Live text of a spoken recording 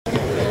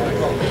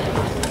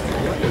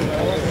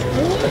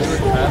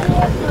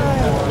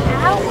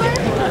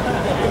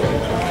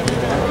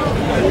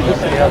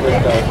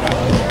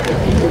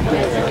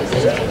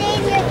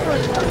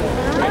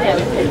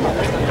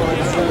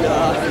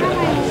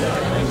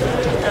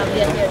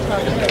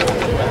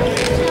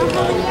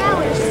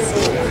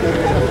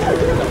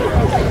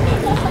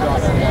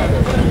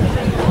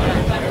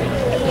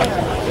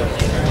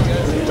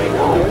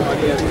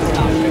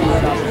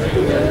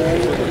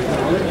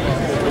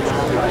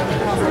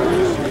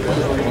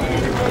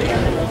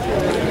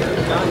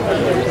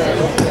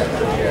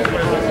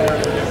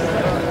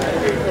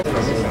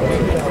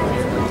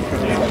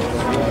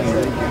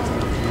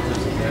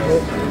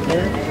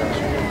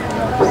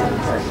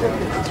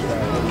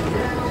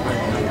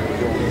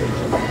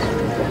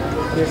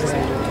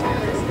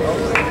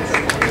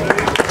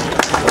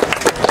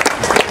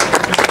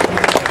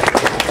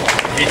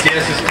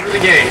ETS is through the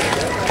gate.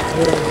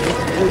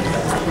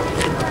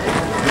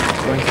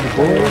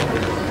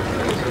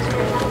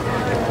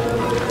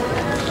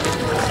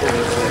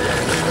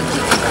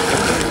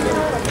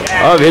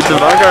 Oh, we hit the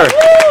bunker.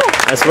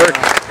 Nice work.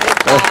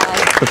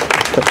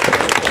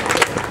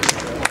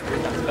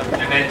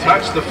 And then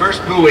touch the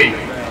first buoy.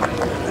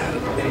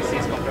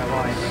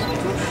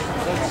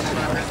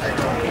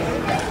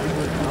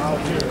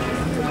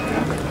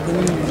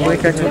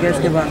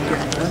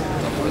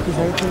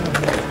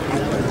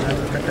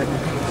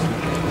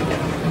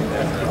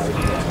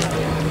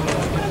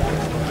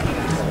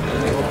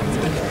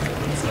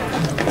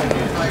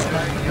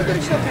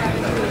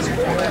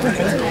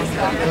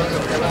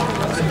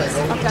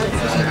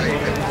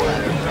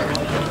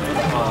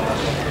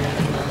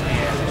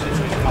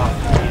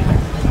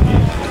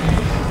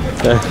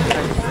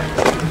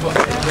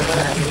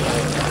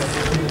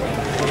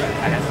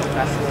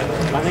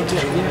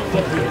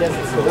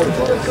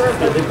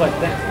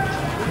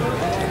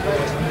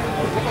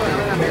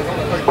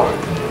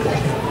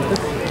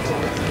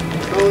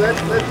 So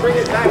let's bring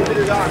it back to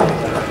the dock.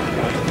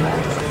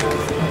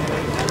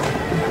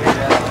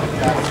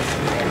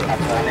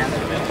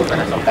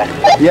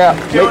 Yeah.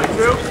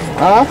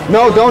 Huh?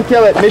 No, don't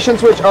kill it. Mission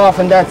switch off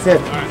and that's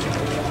it.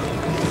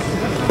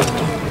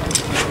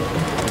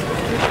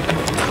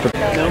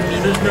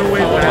 There's no way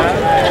back.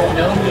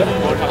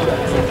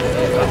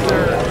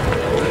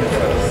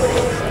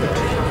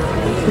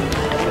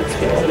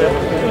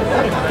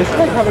 This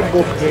guy having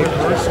both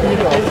first speed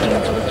or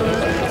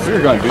We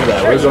were going to do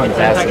that. We were going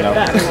fast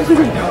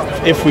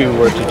enough. If we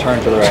were to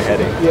turn to the right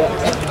heading. Yeah.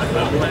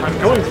 I'm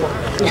going for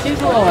it. It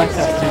seems a little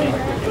excess to me.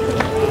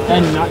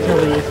 And not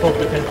really useful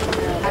because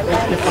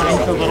it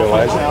defines a little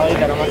functionality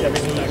that almost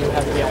everything you do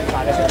has to be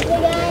outside of it.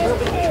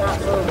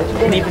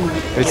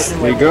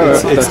 Les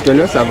gars, parce que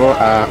là, ça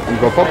va, il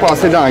va pas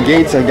passer dans le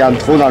gate s'il regarde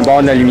trop dans le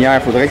bord de la lumière.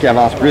 Il faudrait qu'il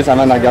avance plus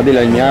avant de regarder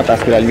la lumière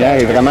parce que la lumière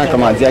est vraiment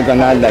comme en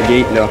diagonale de la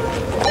gate là.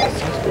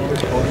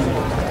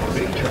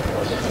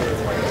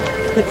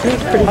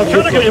 I'm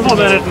sure they can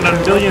implement it in a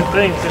billion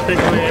things if they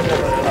can implement it.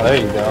 Oh, there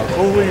you go.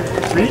 Only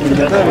read it.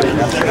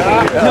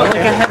 No, like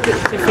I have to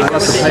figure out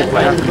what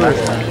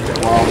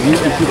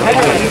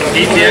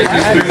ETS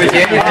is through the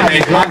gate and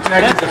they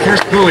contacted the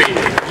first buoy.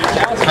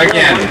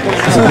 Again.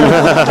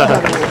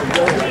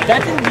 That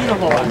didn't mean a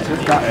whole lot.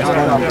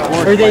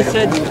 Or they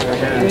said,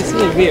 it was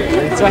really weird.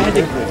 So I had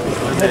to,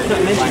 that's not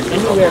mentioned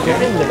anywhere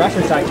in the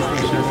reference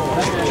documentation.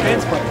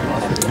 Transport.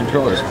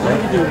 Controllers.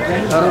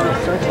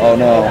 Oh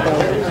no.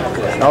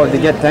 Oh, did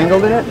they get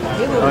tangled in it?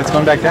 Oh, it's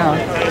going back down.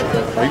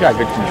 Oh, you got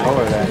good control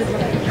of that.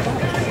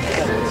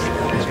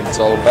 That's what it's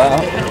all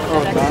about.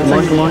 Come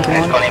on, come on, come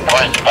on.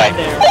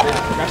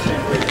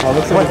 Oh,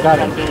 looks like we got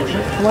it.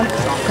 Come on,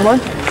 come on.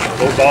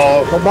 Go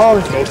ball. Go ball,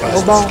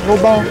 go ball, go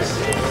ball.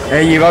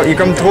 Hey, il est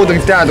comme trop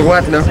drifté à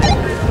droite là.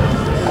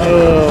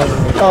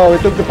 Oh,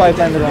 it took the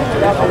pipeline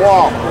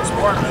around.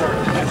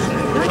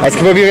 Est-ce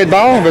qu'il va virer de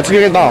bord? Vas-tu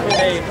virer de bord?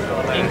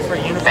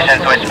 Mission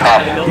switch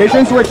off.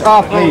 Mission switch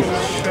off, please.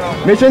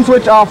 Mission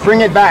switch off,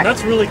 bring it back.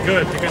 That's really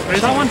good because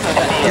basically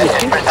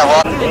Mission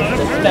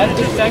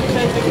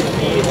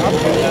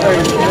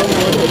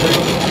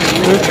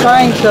We're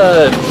trying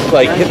to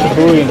like hit the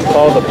buoy and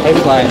follow the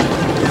pipeline.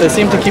 They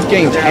seem to keep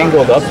getting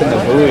tangled up in the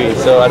buoy,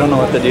 so I don't know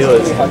what the deal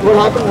is. What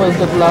happened was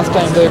that last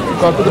time they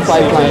got to the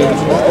pipeline,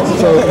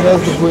 so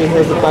here's the buoy,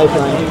 here's the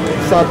pipeline,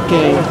 sub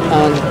came,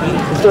 and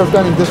instead of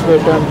turning this way,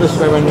 turned this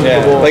way when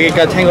Yeah, the wall. like it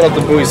got tangled up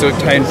the buoy, so it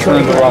turned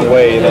the wrong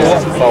way, and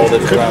then followed it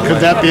the wrong way.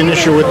 Could that be an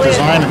issue with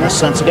design in the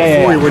sense that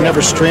before we were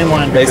never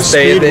streamlined They because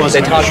say speed they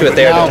wasn't taught an you it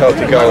issue, there but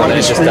to go, and then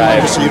it just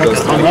dives so you and don't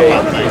goes get to the hung gate.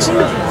 up on things.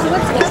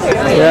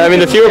 Yeah, I mean,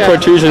 the fewer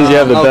protrusions you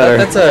have, the better.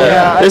 That's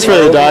it's for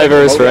the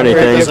divers, for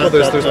anything.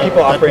 There's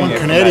people operating one it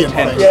from Canadian that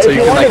tent, thing. so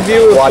you can like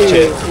watch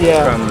it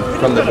Yeah.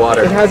 from the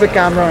water. It has a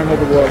camera under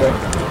the water.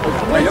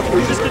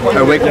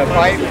 A wake up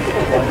pipe.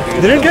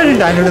 They didn't get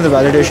entangled in the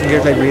validation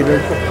gate like we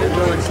did.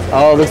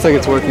 Oh, looks like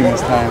it's working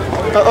this time.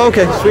 Oh,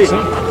 okay, sweet.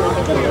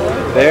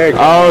 There you go.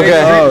 Oh,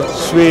 okay. Oh,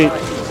 sweet.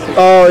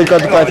 Oh, you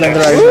got the pipeline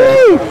right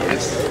there.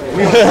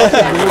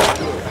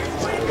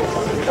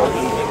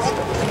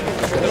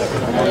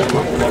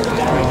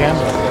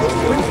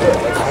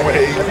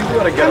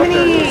 How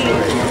many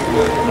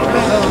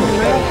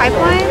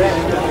pipelines?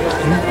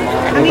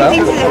 How many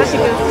things does it have to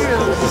go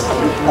through?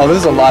 Oh, this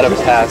is a lot of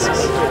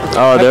tasks.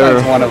 Oh,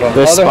 Pipeline's one of them.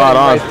 they're spot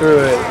on. Right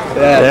through it.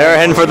 Yeah. They're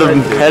headed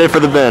for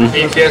the bin.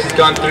 ETS has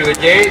gone through the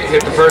gate,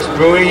 hit the first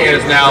buoy, and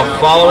is now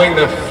following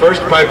the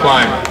first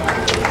pipeline.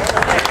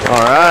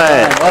 All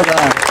right. Well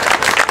done.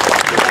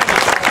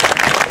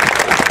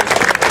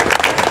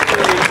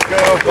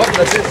 Oh,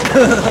 that's it.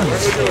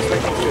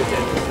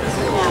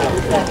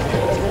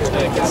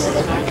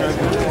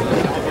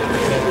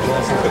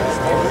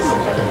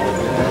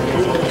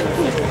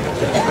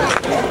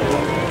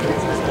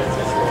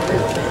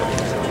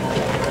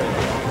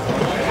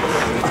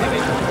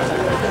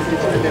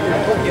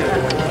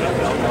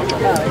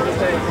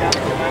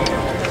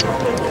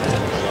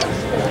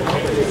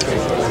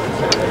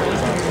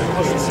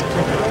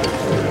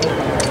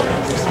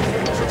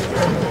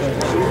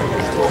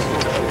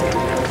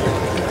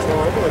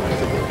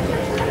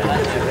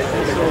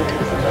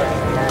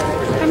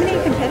 How many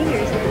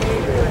competitors are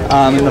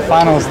there? In the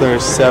finals,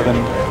 there's 7,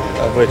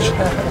 of which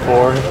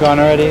 4 have gone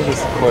already. This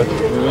is the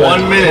 4th.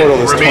 1 minute Total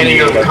is remaining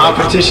 28, of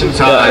competition There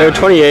time. were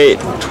 28,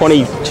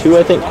 22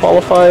 I think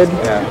qualified.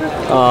 Yeah.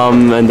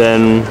 And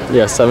then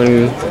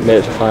 7 made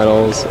it to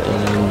finals,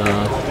 and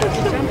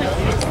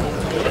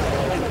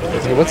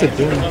Okay, what's it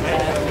doing?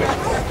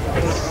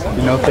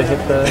 You know if they hit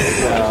the...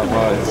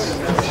 well, it's...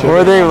 where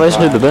are they in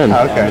relation to the bin?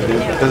 Okay.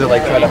 Does it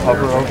like try to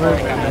hover over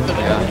it?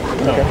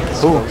 Yeah. Okay.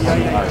 Cool.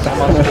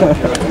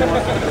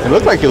 It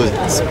looked like it was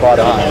spot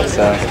on,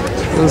 so...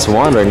 It's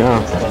wandering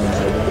now.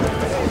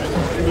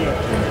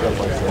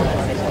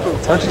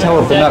 It's hard to tell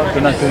if they're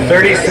not doing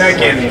 30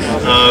 seconds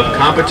of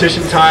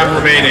competition time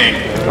remaining.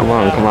 Come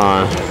on, come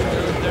on.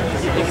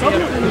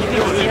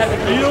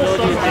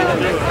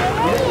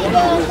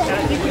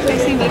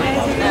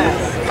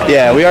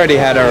 Yeah, we already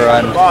had our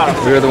run.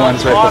 We were the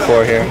ones right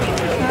before here.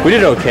 We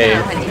did okay.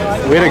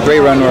 We had a great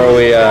run where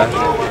we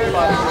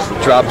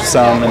dropped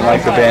some in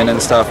like the bin and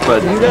stuff,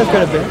 but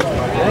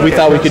we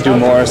thought we could do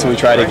more, so we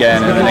tried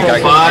again, and then it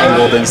got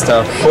tangled and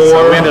stuff.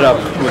 So we ended up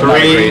with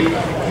not 3, great.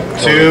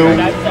 2,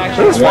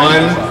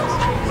 1.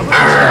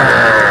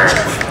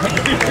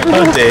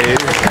 Oh, Dave.